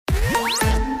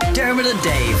Dermot and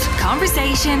Dave.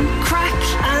 Conversation, crack,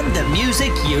 And the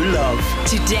music you love.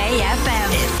 Today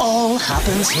FM. It all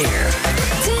happens here.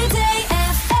 Today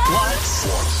FM.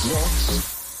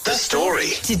 What's the story?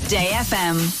 Today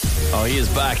FM. Oh, he is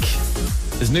back.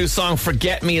 His new song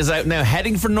Forget Me is out now,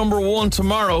 heading for number 1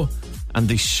 tomorrow. And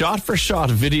the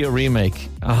shot-for-shot video remake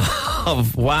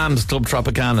of Wham's Club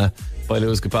Tropicana by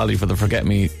Lewis Capaldi for the Forget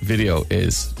Me video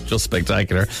is just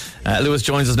spectacular. Lewis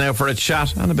joins us now for a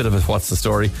chat and a bit of a What's the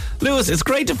Story. Lewis, it's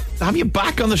great to have you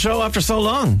back on the show after so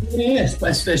long. Yes,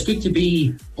 it's good to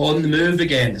be on the move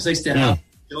again. It's nice to have a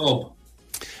job.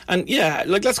 And yeah,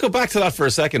 let's go back to that for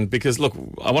a second, because look,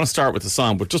 I want to start with the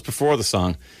song, but just before the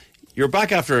song, you're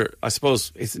back after, I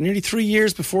suppose, it's nearly 3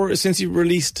 years since you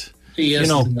released. 3 years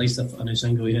since I released a new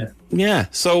single, yeah. Yeah,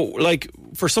 so like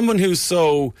for someone who's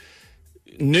so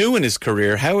new in his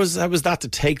career, how was that to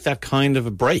take that kind of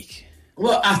a break?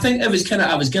 Well, I think it was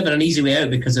I was given an easy way out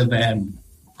because of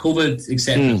COVID,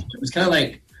 etc. It was kind of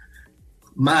like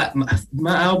my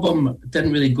album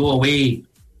didn't really go away.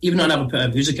 Even though I never put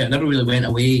out music, it never really went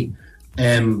away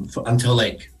until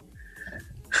like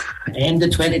end of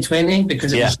 2020,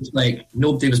 because it was just like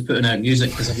nobody was putting out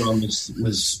music because everyone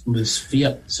was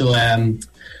feared. So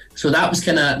that was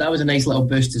that was a nice little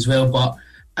boost as well. But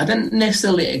I didn't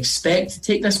necessarily expect to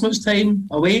take this much time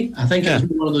away. I think it was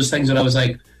one of those things where I was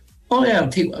like, oh yeah,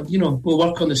 we'll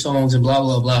work on the songs and blah,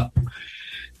 blah, blah.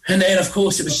 And then, of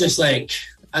course, it was just like,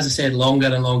 as I said, longer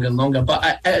and longer and longer.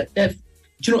 But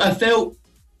I felt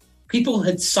people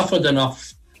had suffered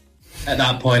enough at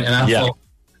that point, and I thought,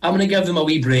 I'm going to give them a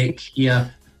wee break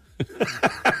here.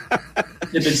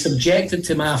 They've been subjected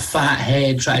to my fat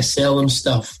head, try to sell them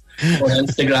stuff on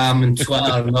Instagram and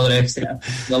Twitter and all the rest of it.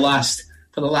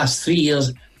 For the last 3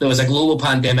 years, there was a global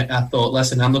pandemic. I thought,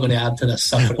 listen, I'm not going to add to this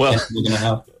suffering we're going to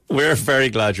have. We're very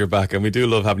glad you're back, and we do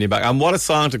love having you back. And what a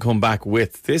song to come back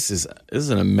with. This is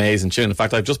an amazing tune. In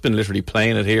fact, I've just been literally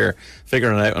playing it here,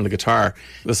 figuring it out on the guitar.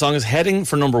 The song is heading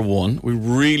for number 1. We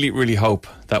really, really hope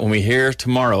that when we hear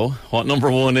tomorrow what number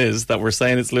 1 is, that we're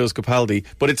saying it's Lewis Capaldi.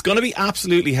 But it's going to be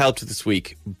absolutely helped this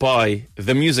week by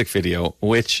the music video,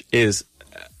 which is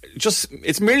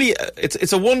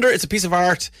it's a wonder. It's a piece of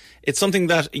art. It's something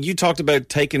that you talked about,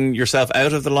 taking yourself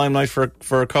out of the limelight for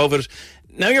COVID.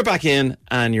 Now you're back in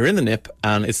and you're in the nip,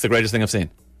 and it's the greatest thing I've seen.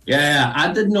 Yeah,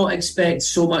 I did not expect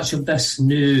so much of this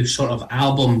new sort of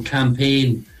album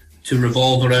campaign to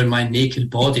revolve around my naked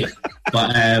body.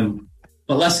 But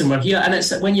listen, we're here, and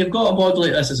it's when you've got a body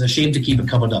like this, it's a shame to keep it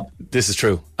covered up. This is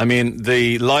true. I mean,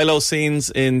 the Lilo scenes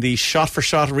in the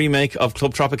shot-for-shot remake of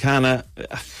Club Tropicana,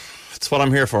 it's what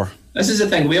I'm here for. This is the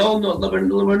thing. We all know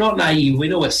we're not naive. We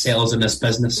know what sells in this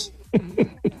business.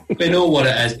 We know what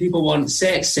it is. People want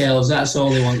sex sells. That's all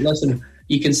they want. Listen,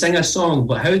 you can sing a song,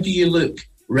 but how do you look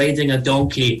riding a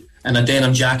donkey in a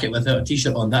denim jacket without a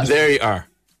t-shirt on? There you are,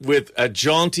 with a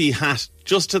jaunty hat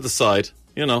just to the side.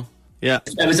 Yeah.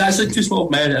 It was actually too small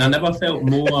for my head, and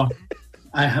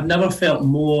I have never felt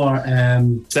more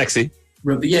sexy.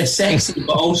 Sexy,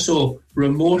 but also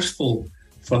remorseful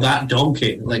for that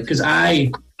donkey. Like, because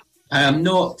I am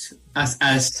not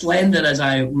as slender as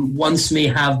I once may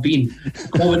have been.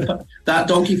 That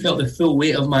donkey felt the full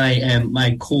weight of my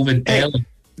COVID belly.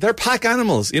 They're pack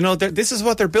animals. This is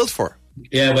what they're built for.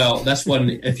 Yeah, well, this one,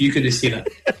 if you could have seen it,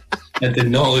 it did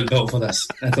not look built for this.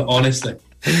 Honestly.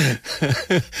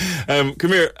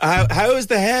 Come here. How is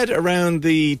the head around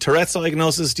the Tourette's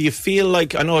diagnosis? Do you feel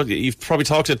like, I know you've probably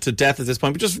talked it to death at this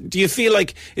point, but just do you feel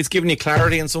like it's given you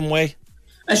clarity in some way?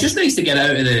 It's just nice to get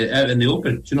out in the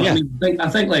open. Do you know what I mean? I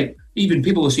think like even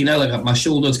people will see now, like my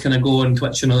shoulders kind of go and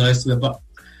twitch and all the rest of it, but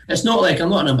it's not like I'm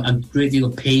not in a great deal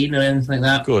of pain or anything like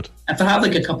that. Good. If I have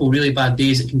like a couple really bad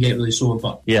days, it can get really sore,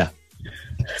 but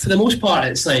for the most part,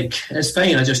 it's like it's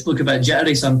fine. I just look a bit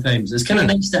jittery sometimes. It's kind of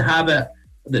nice to have it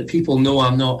that people know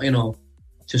I'm not,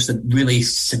 just really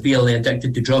severely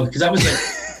addicted to drugs. Because I was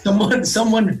like,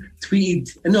 someone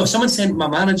tweeted, someone sent my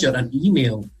manager an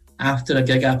email after a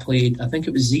gig I played. I think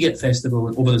it was Ziget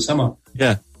Festival over the summer.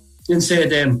 Yeah. And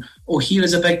said, here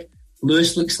is a big,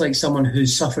 Lewis looks like someone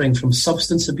who's suffering from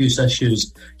substance abuse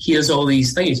issues. Here's all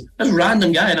these things. This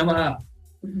random guy, and I'm like,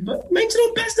 but mind your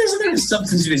own business, I think it's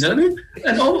substance abuse. I mean,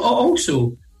 and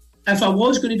also, if I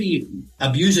was going to be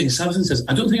abusing substances,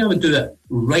 I don't think I would do it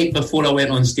right before I went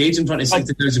on stage in front of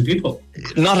 60,000 people.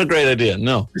 Not a great idea,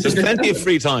 no. There's plenty of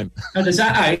free time.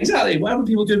 Exactly. Whatever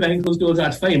people do behind closed doors,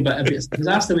 that's fine. But if it's a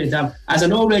disaster way down, as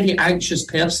an already anxious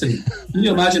person, can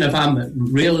you imagine if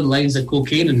I'm railing lines of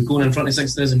cocaine and going in front of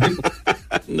 6,000 people?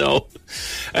 No.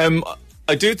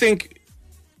 I do think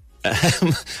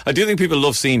I do think people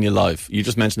love seeing you live. You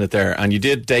just mentioned it there. And you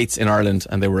did dates in Ireland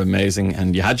and they were amazing.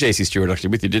 And you had JC Stewart actually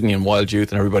with you, didn't you? And Wild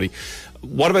Youth and everybody.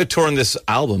 What about touring this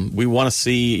album? We want to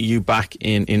see you back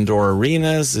in indoor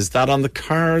arenas. Is that on the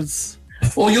cards?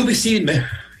 Oh, you'll be seeing me.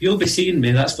 You'll be seeing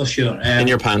me, that's for sure. In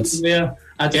your pants? Yeah.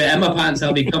 In my pants,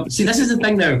 I'll be See, this is the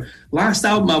thing now. Last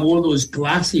album, I wore those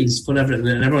glasses for everything,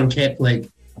 and everyone kept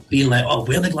being like, "Oh,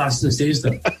 wear the glasses and stage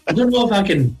stuff." I don't know if I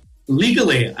can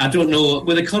legally. I don't know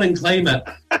with the current climate.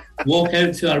 Walk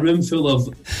out to a room full of.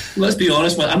 Let's be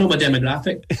honest. I know my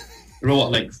demographic.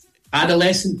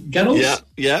 Adolescent girls.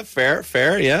 Yeah,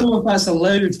 fair. Yeah. I don't know if that's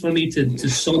allowed for me to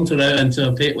saunter out into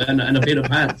a pair of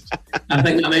pants. I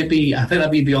think that might be. I think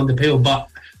that'd be beyond the pale, but.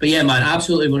 But yeah, man,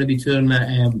 absolutely going to be touring that.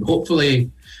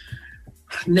 Hopefully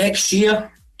next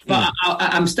year. But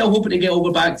I'm still hoping to get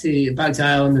over back to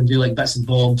Ireland and do bits and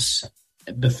bobs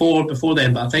before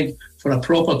then. But I think for a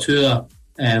proper tour,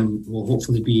 will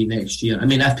hopefully be next year. I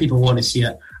mean, if people want to see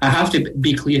it, I have to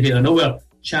be clear here. I know we're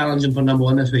challenging for number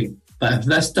 1 this week, but if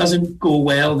this doesn't go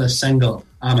well, this single,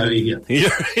 I'm out of here.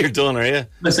 You're done, are you?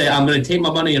 I'm going to take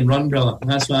my money and run, brother.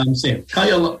 That's what I'm saying.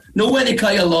 Know when to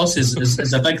cut your losses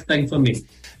is a big thing for me.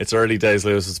 It's early days,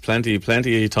 Lewis. There's plenty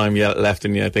of time yet left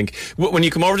in you, I think. When you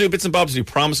come over to do Bits and Bobs, you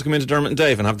promise to come into Dermot and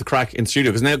Dave and have the crack in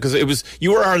studio? Because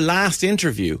you were our last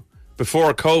interview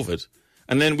before COVID,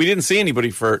 and then we didn't see anybody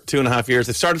for 2.5 years.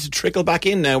 They've started to trickle back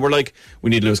in now. We're like,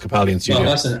 we need Lewis Capaldi in studio. Well,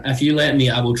 listen, if you let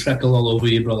me, I will trickle all over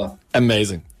you, brother.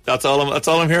 Amazing. That's all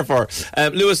I'm here for.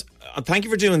 Lewis, thank you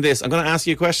for doing this. I'm going to ask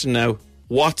you a question now.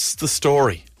 What's the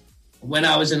story? When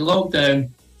I was in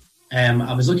lockdown,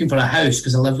 I was looking for a house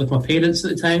because I lived with my parents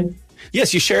at the time.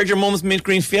 Yes, you shared your mum's mint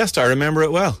green Fiesta. I remember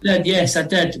it well. Yes, I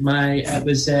did.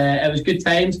 It was good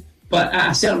times, but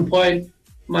at a certain point,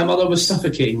 my mother was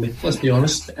suffocating me. Let's be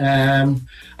honest, and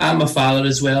my father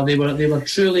as well. They were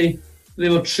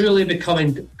truly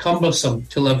becoming cumbersome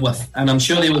to live with, and I'm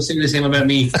sure they will say the same about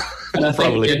me. And I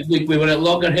think we were at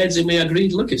loggerheads, and we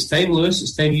agreed. Look, it's time, Lewis.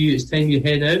 It's time you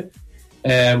head out.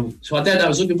 So I did. I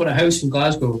was looking for a house in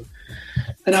Glasgow.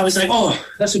 And I was like, oh,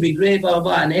 this would be great, blah, blah,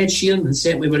 blah. And Ed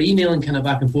Sheeran we were emailing kind of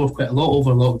back and forth quite a lot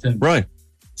over lockdown. Right.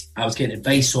 I was getting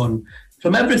advice from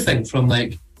everything, from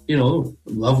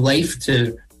love life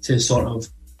to sort of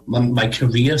my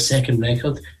career, second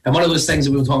record. And one of those things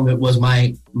that we were talking about was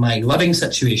my living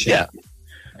situation. Yeah.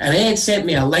 And Ed sent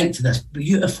me a link to this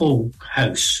beautiful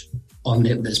house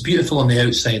that's beautiful on the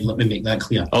outside. Let me make that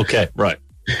clear. Okay, right.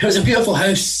 It was a beautiful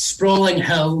house, sprawling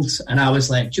hills. And I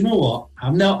was like, do you know what?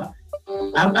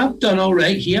 I've done all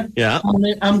right here. Yeah.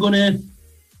 I'm gonna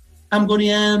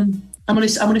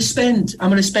spend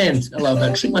a little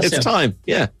bit. Treat myself. It's time.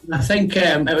 Yeah. I think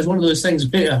it was one of those things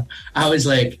where I was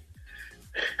like,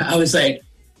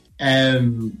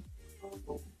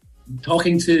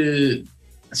 talking to.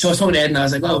 So I was talking to Ed, and I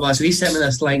was like, blah, blah, blah. So he sent me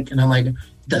this link, and I'm like,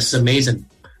 this is amazing.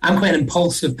 I'm quite an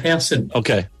impulsive person.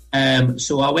 Okay.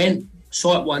 So I went,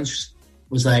 saw it once,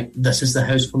 was like, this is the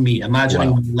house for me. Imagining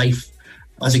my life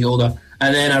as I get older.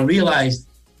 And then I realised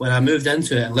when I moved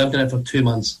into it and lived in it for 2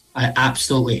 months, I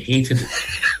absolutely hated it.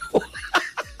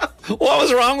 What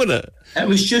was wrong with it? It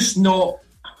was just not...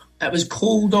 It was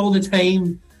cold all the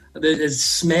time. It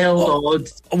smelled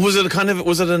odd. Was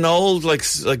it an old,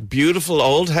 like beautiful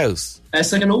old house?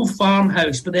 It's like an old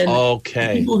farmhouse, but then the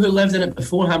people who lived in it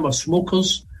beforehand were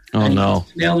smokers. Oh, and no. You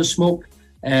could smell the smoke.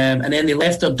 And then they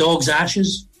left their dog's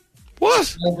ashes.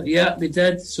 What? Yeah, they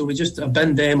did. So we just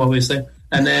binned them, obviously,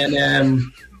 and then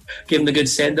gave them the good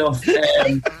send off.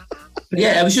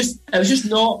 Yeah, it was just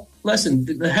not. Listen,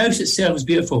 the house itself was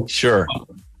beautiful. Sure.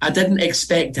 I didn't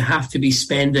expect to have to be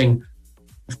spending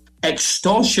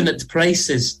extortionate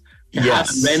prices to have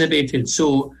it renovated.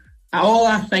 So all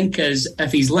I think is,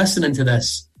 if he's listening to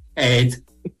this, Ed,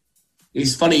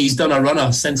 he's funny. He's done a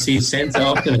runner since he sent it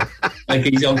off to me, like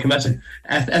he's on commission.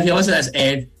 If you listen to this,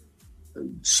 Ed,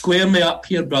 square me up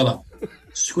here, brother.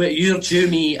 You're due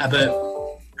me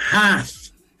about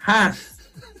half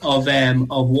of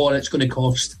what it's going to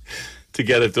cost to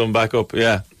get it done back up.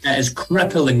 Yeah, it is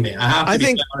crippling me. I have to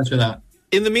be honest with that.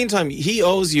 In the meantime, he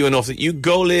owes you enough that you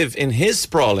go live in his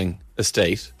sprawling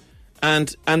estate,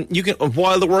 and you can,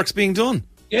 while the work's being done.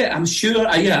 Yeah, I'm sure.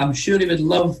 I'm sure he would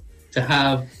love to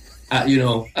have, a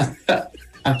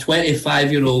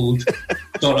 25-year-old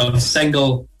sort of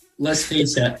single. Let's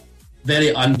face it, very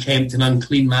unkempt and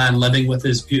unclean man living with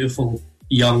his beautiful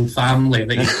young family.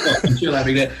 That he's got. I'm sure that'd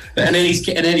be great. And then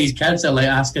his kids are like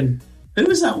asking, "Who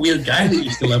was that weird guy that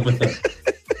used to live with him?"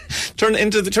 Turn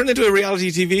into a reality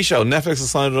TV show. Netflix will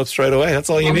sign it up straight away. That's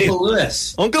all you need. Uncle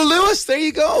Lewis. Uncle Lewis. There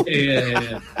you go.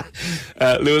 Yeah.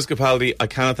 Lewis Capaldi, I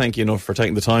cannot thank you enough for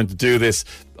taking the time to do this.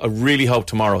 I really hope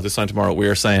this time tomorrow, we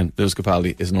are saying Lewis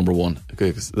Capaldi is number one.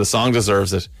 Because the song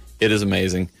deserves it. It is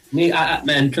amazing. Me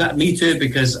too,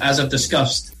 because as I've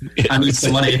discussed, I need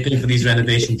some money to pay for these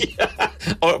renovations.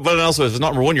 But also, if it's not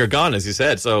number one, you're gone, as you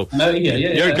said. So I'm out of here.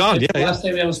 You're gone. It's the last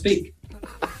time we ever speak.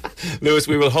 Lewis,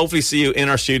 we will hopefully see you in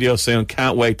our studio soon.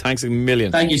 Can't wait. Thanks a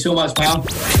million. Thank you so much, pal.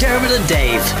 Dermot and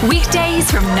Dave. Weekdays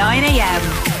from 9 a.m.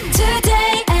 Today